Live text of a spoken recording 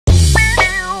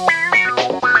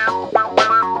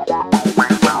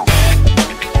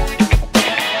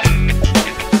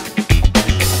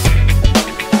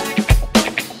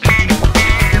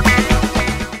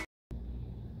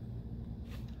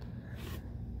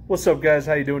What's up, guys?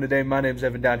 How you doing today? My name's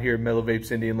Evan down here at Mellow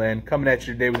Vapes Indian Land, coming at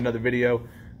you today with another video.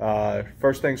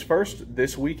 First things first,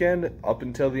 this weekend up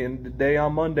until the end of the day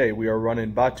on Monday, we are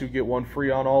running buy two get one free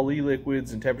on all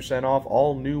e-liquids and 10% off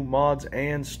all new mods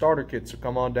and starter kits. So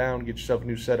come on down, get yourself a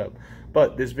new setup.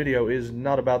 But this video is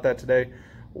not about that today.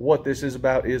 What this is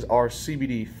about is our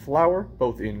CBD flower,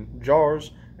 both in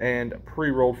jars and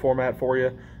pre-rolled format for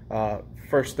you.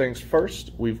 First things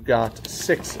first, we've got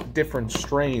 6 different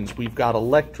strains. We've got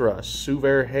Electra,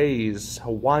 Suvair Haze,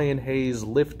 Hawaiian Haze,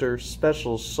 Lifter,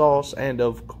 Special Sauce, and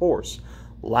of course,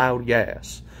 Loud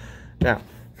Gas. Now,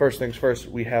 first things first,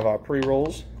 we have our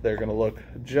pre-rolls. They're gonna look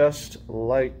just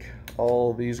like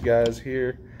all these guys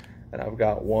here. And I've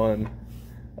got one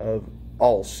of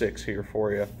all 6 here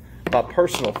for you. My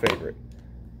personal favorite.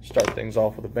 Start things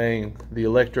off with a bang. The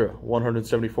Electra,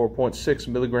 174.6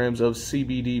 milligrams of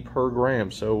CBD per gram.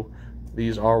 So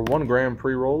these are 1 gram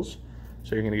pre-rolls.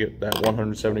 So you're going to get that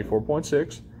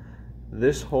 174.6.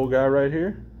 This whole guy right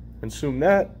here, consume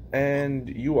that,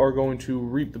 and you are going to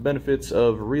reap the benefits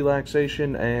of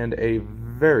relaxation and a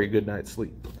very good night's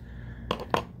sleep.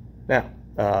 Now,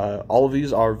 all of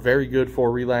these are very good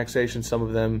for relaxation. Some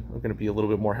of them are going to be a little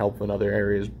bit more helpful in other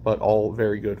areas, but all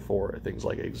very good for things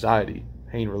like anxiety,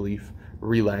 pain relief,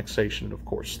 relaxation, and of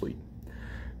course sleep.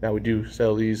 Now we do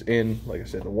sell these in, like I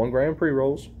said, the 1 gram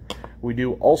pre-rolls. We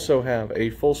do also have a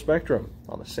full spectrum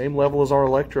on the same level as our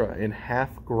Electra in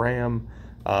half gram,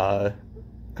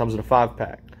 comes in a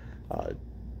 5-pack,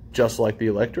 just like the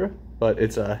Electra, but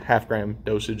it's a half gram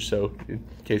dosage, so in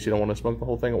case you don't want to smoke the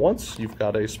whole thing at once, you've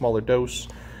got a smaller dose,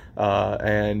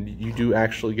 and you do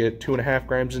actually get 2.5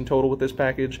 grams in total with this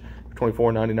package.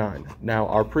 $24.99. Now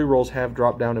our pre-rolls have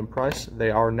dropped down in price. They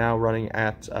are now running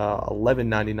at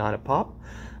 $11.99 a pop.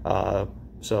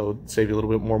 So save you a little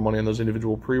bit more money on those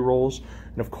individual pre-rolls.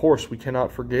 And of course, we cannot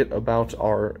forget about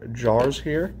our jars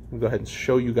here. I'll go ahead and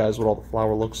show you guys what all the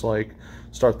flower looks like.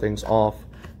 Start things off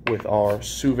with our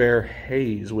Suvair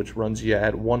Haze, which runs you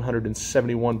at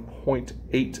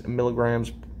 171.8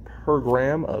 milligrams per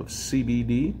gram of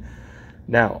CBD.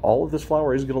 Now, all of this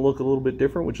flower is going to look a little bit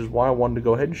different, which is why I wanted to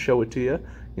go ahead and show it to you. You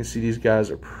can see these guys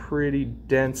are pretty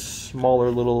dense, smaller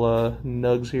little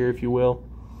nugs here, if you will.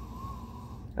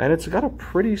 And it's got a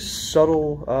pretty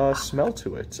subtle smell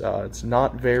to it. It's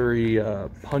not very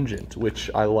pungent,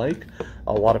 which I like.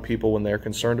 A lot of people, when they're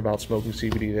concerned about smoking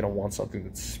CBD, they don't want something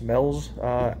that smells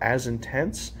as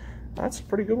intense. That's a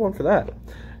pretty good one for that.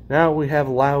 Now we have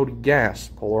Loud Gas,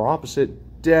 polar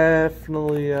opposite.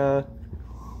 Definitely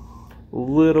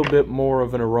little bit more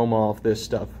of an aroma off this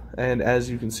stuff, and as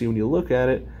you can see when you look at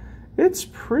it, it's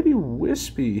pretty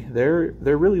wispy. They're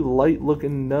really light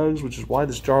looking nugs, which is why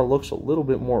this jar looks a little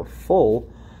bit more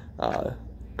full.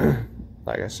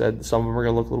 Like I said, some of them are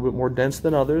going to look a little bit more dense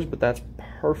than others, but that's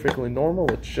perfectly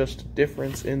normal. It's just a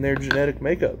difference in their genetic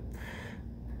makeup.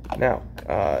 Now,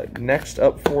 next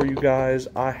up for you guys,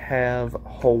 I have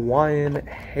Hawaiian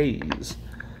Haze.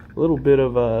 A little bit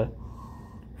of a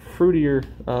fruitier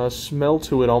smell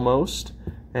to it almost,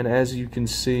 and as you can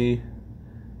see,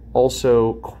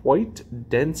 also quite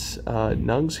dense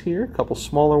nugs here. A couple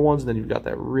smaller ones, and then you've got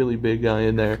that really big guy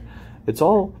in there. It's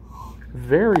all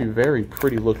very, very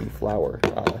pretty looking flower.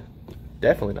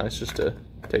 Definitely nice just to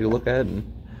take a look at and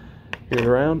hear it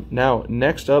around. Now,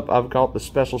 next up, I've got the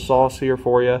Special Sauce here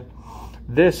for you.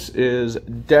 This is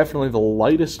definitely the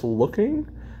lightest looking,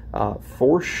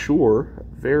 for sure.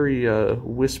 Very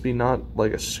wispy, not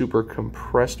like a super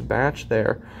compressed batch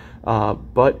there,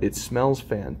 but it smells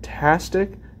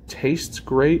fantastic, tastes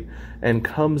great, and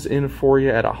comes in for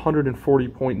you at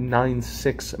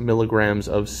 140.96 milligrams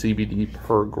of CBD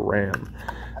per gram.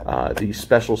 The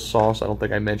Special Sauce, I don't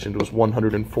think I mentioned, was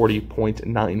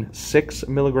 140.96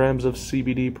 milligrams of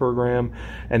CBD per gram,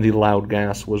 and the Loud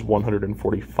Gas was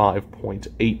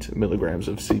 145.8 milligrams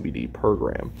of CBD per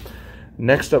gram.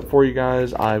 Next up for you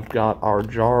guys, I've got our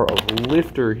jar of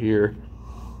Lifter here.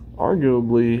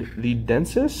 Arguably the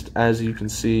densest, as you can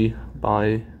see by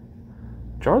a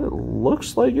jar that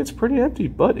looks like it's pretty empty,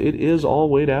 but it is all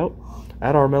weighed out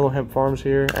at our Mellow Hemp Farms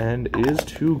here and is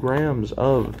 2 grams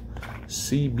of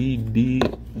CBD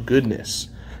goodness.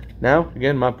 Now,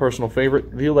 again, my personal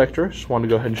favorite, the Electra. Just wanted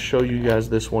to go ahead and show you guys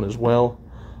this one as well.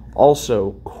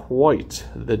 Also, quite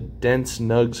the dense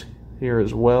nugs here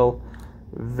as well.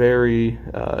 Very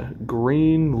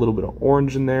green, a little bit of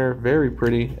orange in there, very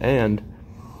pretty, and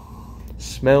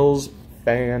smells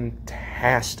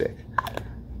fantastic.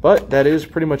 But that is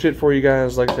pretty much it for you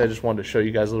guys. Like I said, I just wanted to show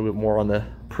you guys a little bit more on the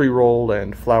pre-rolled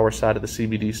and flower side of the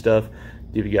CBD stuff.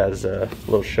 give you guys a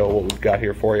little show of what we've got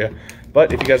here for you.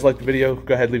 But if you guys like the video,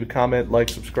 go ahead, leave a comment, like,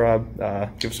 subscribe,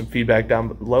 give us some feedback down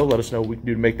below. Let us know what we can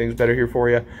do to make things better here for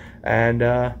you. And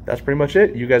that's pretty much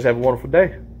it. You guys have a wonderful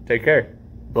day. Take care.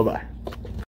 Bye-bye.